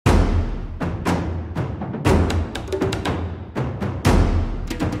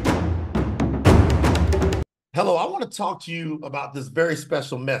Hello, I want to talk to you about this very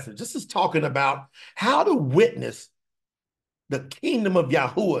special message. This is talking about how to witness the kingdom of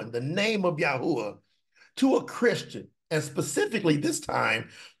Yahuwah, the name of Yahuwah, to a Christian, and specifically this time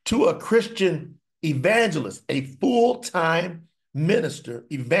to a Christian evangelist, a full-time minister,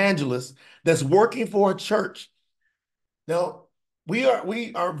 evangelist that's working for a church. Now, we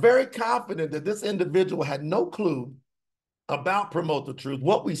are very confident that this individual had no clue about Promote the Truth,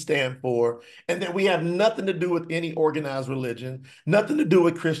 what we stand for, and that we have nothing to do with any organized religion, nothing to do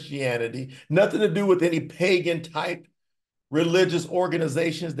with Christianity, nothing to do with any pagan type religious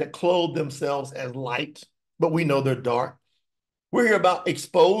organizations that clothe themselves as light, but we know they're dark. We're here about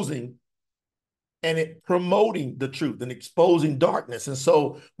exposing and promoting the truth and exposing darkness. And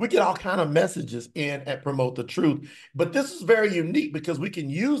so we get all kind of messages in at Promote the Truth. But this is very unique because we can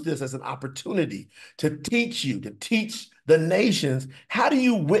use this as an opportunity to teach you, to teach the nations, how do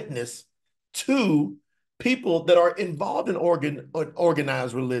you witness to people that are involved in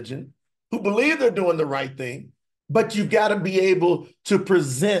organized religion, who believe they're doing the right thing, but you've got to be able to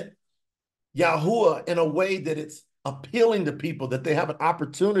present Yahuwah in a way that it's appealing to people, that they have an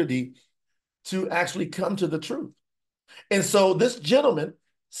opportunity to actually come to the truth. And so this gentleman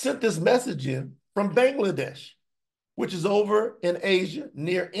sent this message in from Bangladesh, which is over in Asia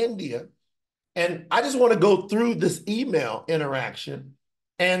near India. And I just want to go through this email interaction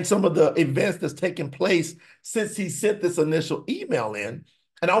and some of the events that's taken place since he sent this initial email in.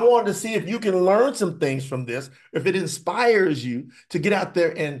 And I wanted to see if you can learn some things from this, if it inspires you to get out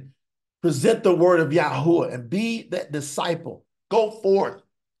there and present the word of Yahuwah and be that disciple. Go forth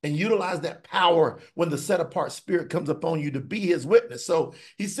and utilize that power when the set-apart spirit comes upon you to be his witness. So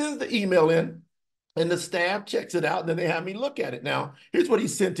he sends the email in, and the staff checks it out, and then they have me look at it. Now, here's what he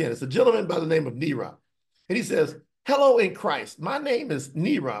sent in. It's a gentleman by the name of Nirav. And he says, "Hello in Christ. My name is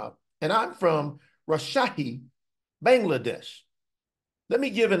Nirav, and I'm from Rajshahi, Bangladesh. Let me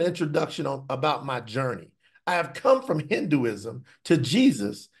give an introduction about my journey. I have come from Hinduism to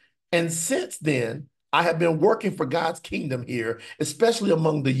Jesus, and since then, I have been working for God's kingdom here, especially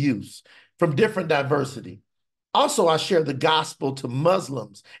among the youths from different diversity. Also, I share the gospel to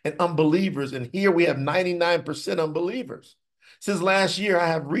Muslims and unbelievers, and here we have 99% unbelievers. Since last year, I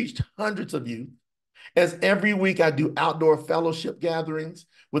have reached hundreds of youth, as every week I do outdoor fellowship gatherings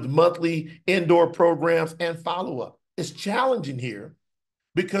with monthly indoor programs and follow-up. It's challenging here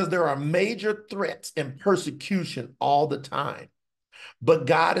because there are major threats and persecution all the time. But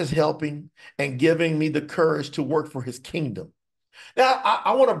God is helping and giving me the courage to work for his kingdom." Now,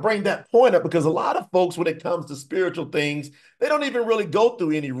 I want to bring that point up because a lot of folks, when it comes to spiritual things, they don't even really go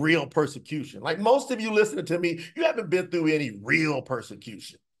through any real persecution. Like most of you listening to me, you haven't been through any real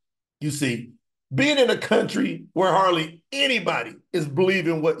persecution. You see, being in a country where hardly anybody is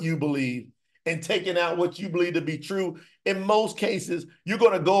believing what you believe and taking out what you believe to be true, in most cases, you're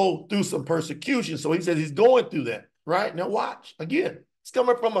going to go through some persecution. So he says he's going through that, right? Now watch, again, it's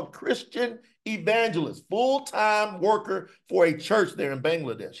coming from a Christian evangelist, full-time worker for a church there in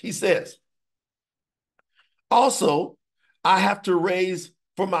Bangladesh. He says, "Also, I have to raise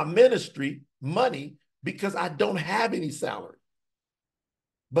for my ministry money because I don't have any salary.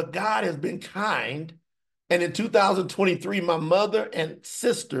 But God has been kind. And in 2023, my mother and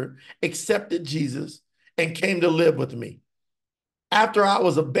sister accepted Jesus and came to live with me after I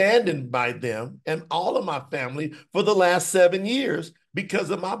was abandoned by them and all of my family for the last 7 years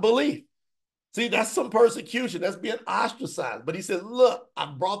because of my belief." See, that's some persecution. That's being ostracized. But he says, look,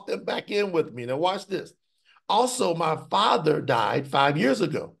 I brought them back in with me. Now watch this. "Also, my father died 5 years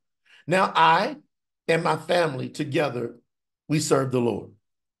ago. Now I and my family together, we serve the Lord.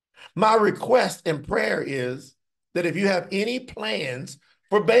 My request and prayer is that if you have any plans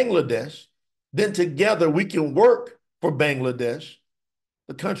for Bangladesh, then together we can work for Bangladesh,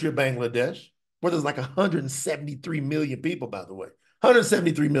 the country of Bangladesh, where there's like 173 million people, by the way,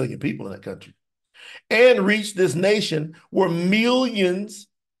 173 million people in that country, and reach this nation where millions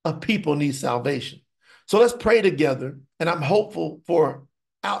of people need salvation. So let's pray together, and I'm hopeful for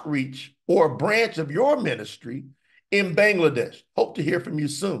outreach or a branch of your ministry in Bangladesh. Hope to hear from you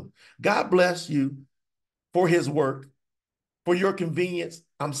soon. God bless you for his work. For your convenience,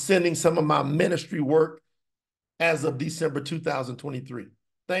 I'm sending some of my ministry work as of December 2023.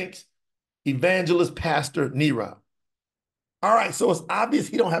 Thanks, Evangelist Pastor Nirav." All right, so it's obvious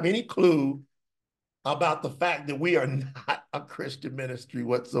he don't have any clue about the fact that we are not a Christian ministry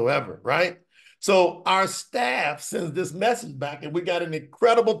whatsoever, right? So our staff sends this message back, and we got an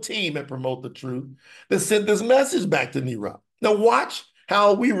incredible team at Promote the Truth that sent this message back to Nirav. Now watch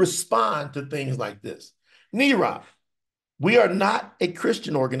how we respond to things like this. "Nirav, we are not a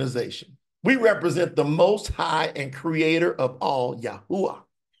Christian organization. We represent the Most High and Creator of all, Yahuwah.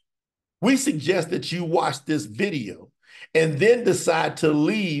 We suggest that you watch this video and then decide to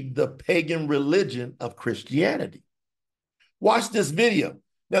leave the pagan religion of Christianity. Watch this video.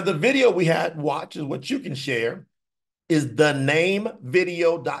 Now, the video we had watch is what you can share is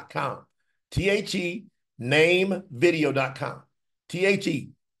thenamevideo.com. T-H-E, namevideo.com.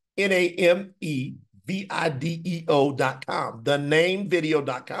 T-H-E-Namevideo.com.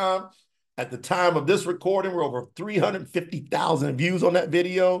 Thenamevideo.com. At the time of this recording, we're over 350,000 views on that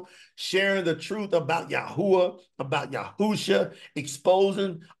video, sharing the truth about Yahuwah, about Yahusha,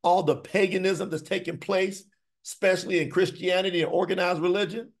 exposing all the paganism that's taking place, especially in Christianity and organized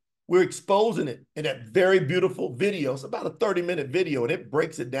religion. We're exposing it in that very beautiful video. It's about a 30-minute video, and it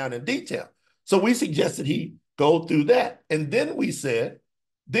breaks it down in detail. So we suggested he go through that. And then we said,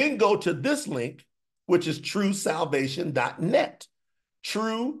 then go to this link, which is truesalvation.net.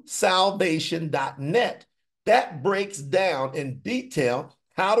 truesalvation.net. That breaks down in detail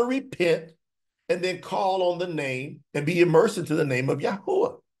how to repent and then call on the name and be immersed into the name of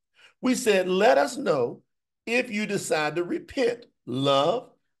Yahuwah. We said, let us know if you decide to repent. Love,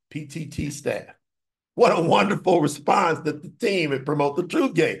 PTT staff. What a wonderful response that the team at Promote the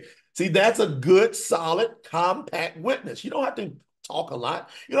Truth gave. See, that's a good, solid, compact witness. You don't have to talk a lot.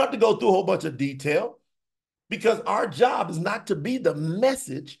 You don't have to go through a whole bunch of detail, because our job is not to be the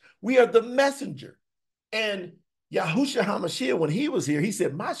message. We are the messenger. And Yahushua HaMashiach, when he was here, he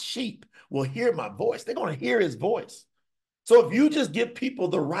said, my sheep will hear my voice. They're going to hear his voice. So if you just give people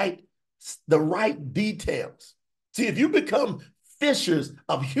the right details, see, if you become fishers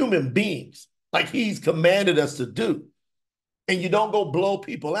of human beings, like he's commanded us to do, and you don't go blow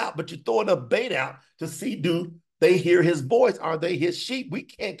people out, but you throw enough bait out to see, do they hear his voice? Are they his sheep? We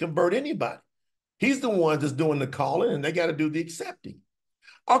can't convert anybody. He's the one that's doing the calling, and they got to do the accepting.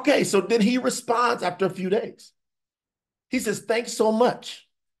 Okay, so then he responds after a few days. He says, thanks so much.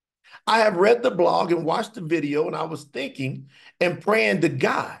 I have read the blog and watched the video, and I was thinking and praying to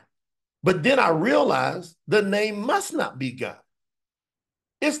God. But then I realized the name must not be God.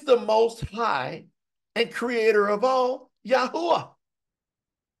 It's the Most High and Creator of all, Yahuwah.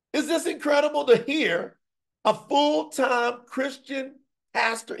 Is this incredible to hear a full-time Christian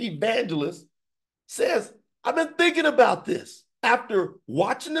pastor evangelist says, I've been thinking about this after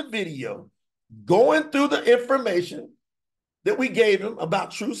watching the video, going through the information that we gave him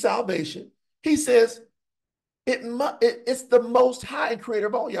about true salvation. He says, it's the Most High and Creator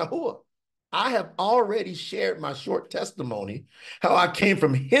of all, Yahuwah. I have already shared my short testimony, how I came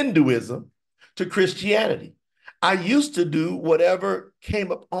from Hinduism to Christianity. I used to do whatever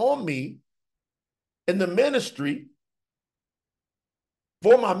came up on me in the ministry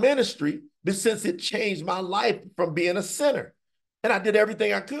for my ministry, but since it changed my life from being a sinner, and I did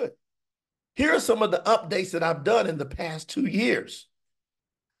everything I could. Here are some of the updates that I've done in the past 2 years.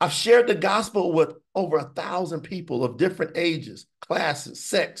 I've shared the gospel with over 1,000 people of different ages, classes,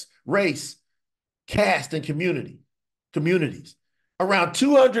 sex, race, caste, and communities. Around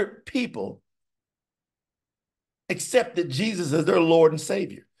 200 people accepted Jesus as their Lord and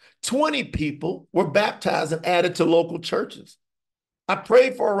Savior. 20 people were baptized and added to local churches. I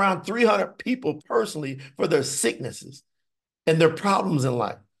prayed for around 300 people personally for their sicknesses and their problems in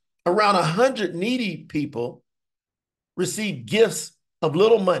life. Around 100 needy people received gifts of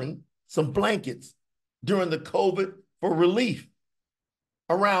little money, some blankets during the COVID for relief.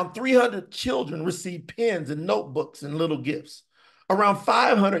 Around 300 children received pens and notebooks and little gifts. Around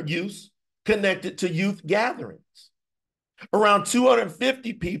 500 youths connected to youth gatherings. Around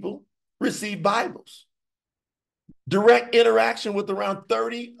 250 people received Bibles. Direct interaction with around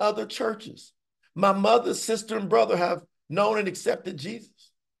 30 other churches. My mother, sister, and brother have known and accepted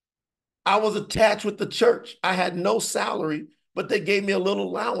Jesus. I was attached with the church. I had no salary, but they gave me a little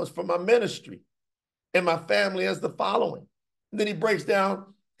allowance for my ministry. And my family has the following. And then he breaks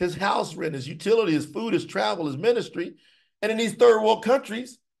down his house rent, his utility, his food, his travel, his ministry. And in these third world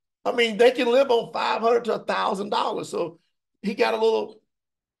countries, I mean, they can live on $500 to $1,000. So he got a little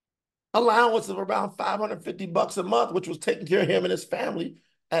allowance of around $550 a month, which was taking care of him and his family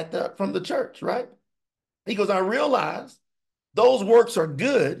from the church, right? He goes, I realize those works are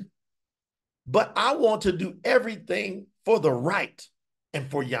good, but I want to do everything for the right and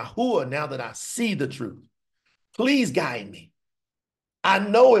for Yahuwah now that I see the truth. Please guide me. I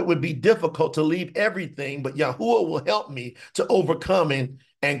know it would be difficult to leave everything, but Yahuwah will help me to overcome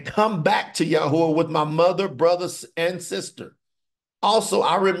and come back to Yahuwah with my mother, brother, and sister. Also,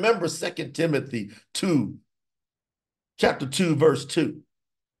 I remember 2 Timothy 2, chapter 2, verse 2.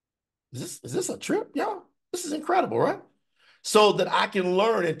 Is this a trip, y'all? This is incredible, right? so that I can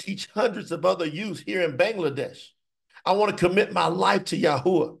learn and teach hundreds of other youth here in Bangladesh. I want to commit my life to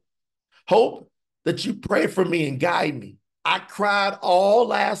Yahuah. Hope that you pray for me and guide me. I cried all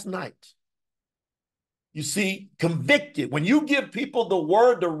last night. You see, convicted. When you give people the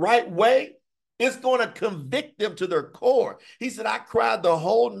word the right way, it's going to convict them to their core. He said, I cried the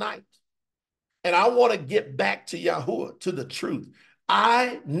whole night. And I want to get back to Yahuah, to the truth.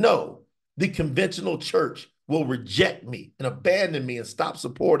 I know the conventional church will reject me and abandon me and stop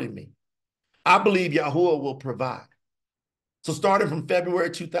supporting me. I believe Yahuah will provide. So starting from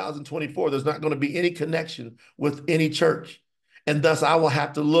February 2024, there's not going to be any connection with any church. And thus I will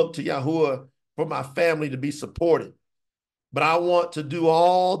have to look to Yahuah for my family to be supported. But I want to do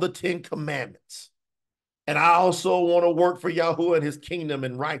all the 10 commandments. And I also want to work for Yahuah and his kingdom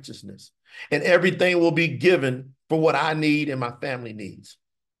and righteousness. And everything will be given for what I need and my family needs.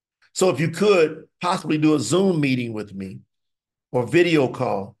 So if you could possibly do a Zoom meeting with me or video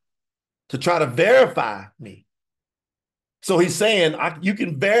call to try to verify me. So he's saying, you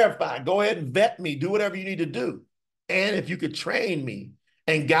can verify, go ahead and vet me, do whatever you need to do. And if you could train me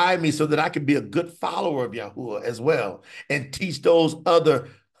and guide me so that I could be a good follower of Yahuah as well and teach those other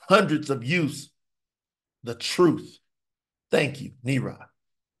hundreds of youths the truth. Thank you, Nira.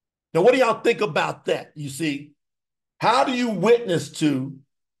 Now, what do y'all think about that? You see, how do you witness to,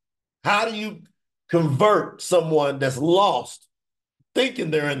 how do you convert someone that's lost,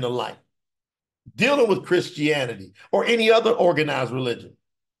 thinking they're in the light, dealing with Christianity or any other organized religion,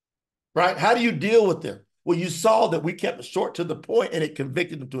 right? How do you deal with them? Well, you saw that we kept it short to the point and it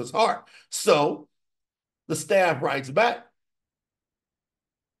convicted him to his heart. So the staff writes back,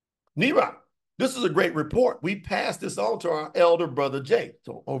 Nira, this is a great report. We passed this on to our elder brother Jay,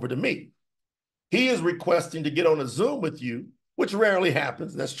 so over to me. He is requesting to get on a Zoom with you, which rarely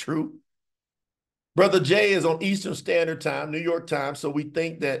happens. That's true. Brother Jay is on Eastern Standard Time, New York time, so we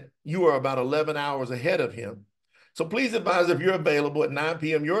think that you are about 11 hours ahead of him. So please advise if you're available at 9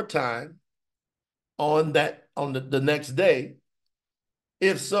 p.m. your time on the next day.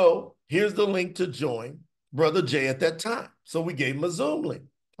 If so, here's the link to join Brother Jay at that time. So we gave him a Zoom link,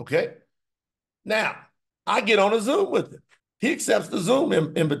 okay? Now, I get on a Zoom with him. He accepts the Zoom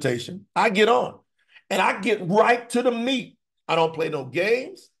invitation. I get on, and I get right to the meat. I don't play no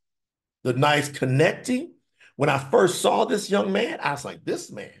games. The nice connecting. When I first saw this young man, I was like,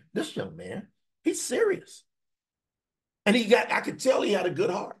 this young man, he's serious. And I could tell he had a good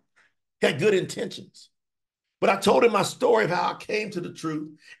heart, had good intentions. But I told him my story of how I came to the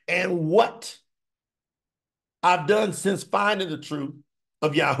truth and what I've done since finding the truth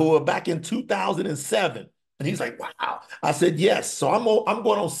of Yahuah back in 2007. And he's like, wow. I said, yes. So I'm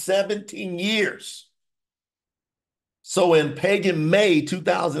going on 17 years. So in pagan May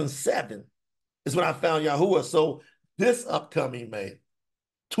 2007 is when I found Yahuah. So this upcoming May,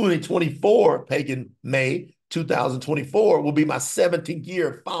 2024, pagan May 2024, will be my 17th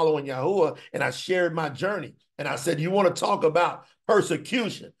year following Yahuah. And I shared my journey. And I said, you want to talk about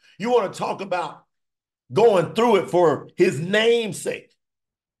persecution? You want to talk about going through it for his name's sake?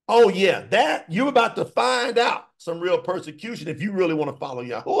 Oh, yeah, that you're about to find out some real persecution if you really want to follow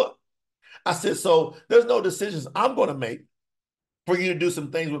Yahuah. I said, so there's no decisions I'm going to make for you to do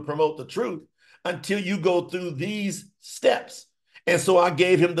some things that promote the truth until you go through these steps. And so I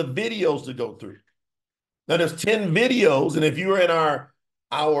gave him the videos to go through. Now there's 10 videos. And if you're in our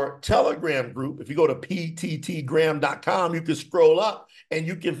Telegram group, if you go to pttgram.com, you can scroll up and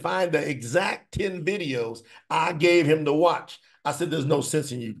you can find the exact 10 videos I gave him to watch. I said, there's no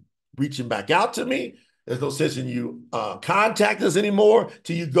sense in you reaching back out to me. There's no sense in you contact us anymore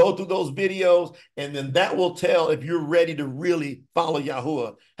till you go through those videos. And then that will tell if you're ready to really follow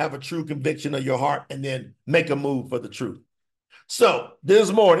Yahuah, have a true conviction of your heart, and then make a move for the truth. So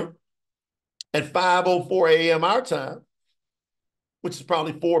this morning at 5:04 a.m. our time, which is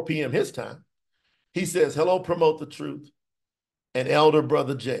probably 4 p.m. his time, he says, hello, Promote the Truth and Elder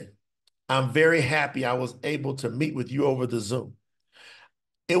Brother Jay. I'm very happy I was able to meet with you over the Zoom.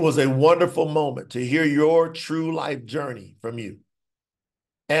 It was a wonderful moment to hear your true life journey from you.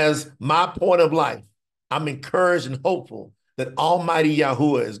 As my point of life, I'm encouraged and hopeful that Almighty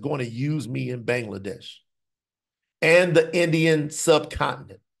Yahuah is going to use me in Bangladesh and the Indian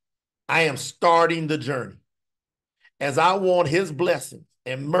subcontinent. I am starting the journey as I want his blessings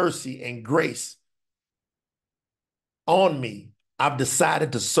and mercy and grace on me. I've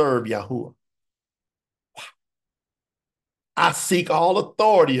decided to serve Yahuah. I seek all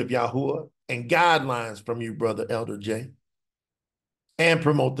authority of Yahuah and guidelines from you, Brother Elder Jay, and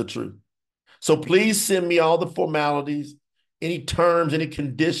promote the truth. So please send me all the formalities any terms, any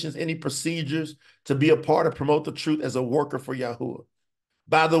conditions, any procedures to be a part of Promote the Truth as a worker for Yahuwah.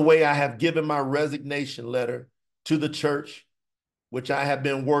 By the way, I have given my resignation letter to the church, which I have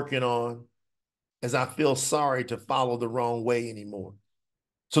been working on, as I feel sorry to follow the wrong way anymore.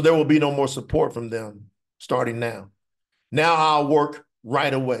 So there will be no more support from them starting now. Now I'll work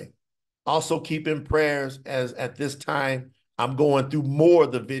right away. Also keep in prayers, as at this time, I'm going through more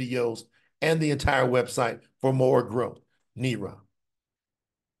of the videos and the entire website for more growth. Nira.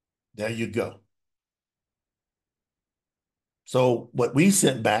 There you go. So what we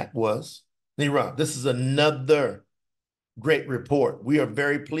sent back was, Nira, this is another great report. We are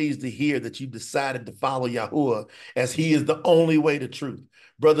very pleased to hear that you decided to follow Yahuwah, as he is the only way to truth.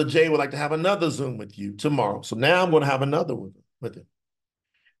 Brother Jay would like to have another Zoom with you tomorrow. So now I'm going to have another one with him.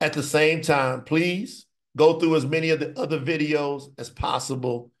 At the same time, please go through as many of the other videos as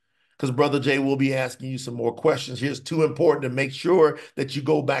possible, because Brother Jay will be asking you some more questions. Here's two important to make sure that you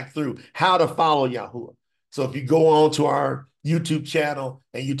go back through: how to follow Yahuwah. So if you go on to our YouTube channel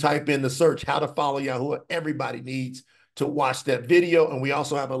and you type in the search, how to follow Yahuwah, everybody needs to watch that video. And we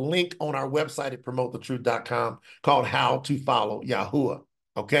also have a link on our website at promotethetruth.com called How to Follow Yahuwah.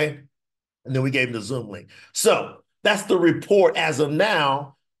 Okay? And then we gave him the Zoom link. So that's the report as of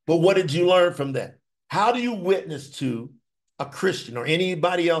now. But what did you learn from that? How do you witness to a Christian or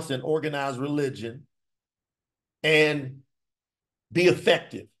anybody else in organized religion and be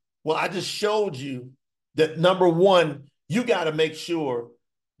effective? Well, I just showed you that, number one, you got to make sure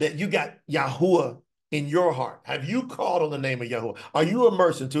that you got Yahuwah in your heart. Have you called on the name of Yahuwah? Are you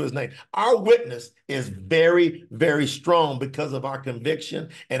immersed into his name? Our witness is very, very strong because of our conviction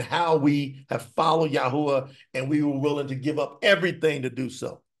and how we have followed Yahuwah, and we were willing to give up everything to do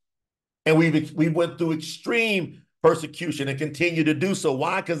so. And we went through extreme persecution and continue to do so.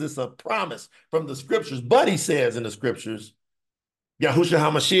 Why? Because it's a promise from the scriptures. But he says in the scriptures, Yahushua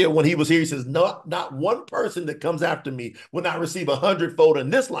HaMashiach, when he was here, he says, no, not one person that comes after me will not receive 100-fold in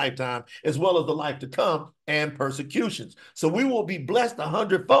this lifetime, as well as the life to come and persecutions. So we will be blessed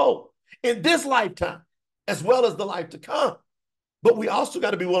 100-fold in this lifetime, as well as the life to come. But we also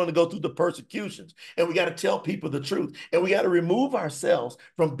got to be willing to go through the persecutions, and we got to tell people the truth, and we got to remove ourselves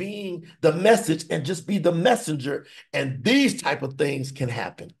from being the message and just be the messenger. And these type of things can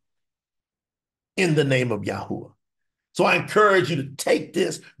happen in the name of Yahuwah. So I encourage you to take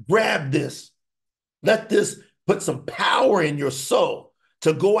this, grab this, let this put some power in your soul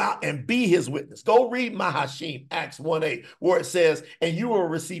to go out and be his witness. Go read Mahashim, Acts 1:8, where it says, and you will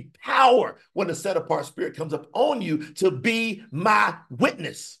receive power when the set-apart spirit comes up on you to be my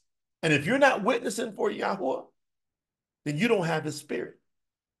witness. And if you're not witnessing for Yahuwah, then you don't have his spirit.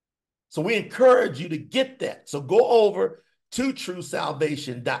 So we encourage you to get that. So go over to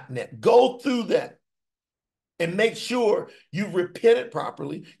truesalvation.net. Go through that. And make sure you've repented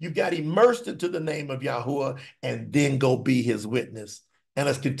properly, you got immersed into the name of Yahuwah, and then go be his witness. And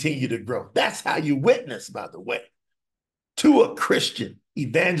let's continue to grow. That's how you witness, by the way, to a Christian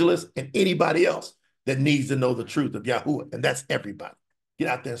evangelist and anybody else that needs to know the truth of Yahuwah. And that's everybody. Get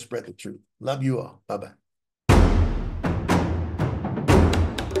out there and spread the truth. Love you all. Bye-bye.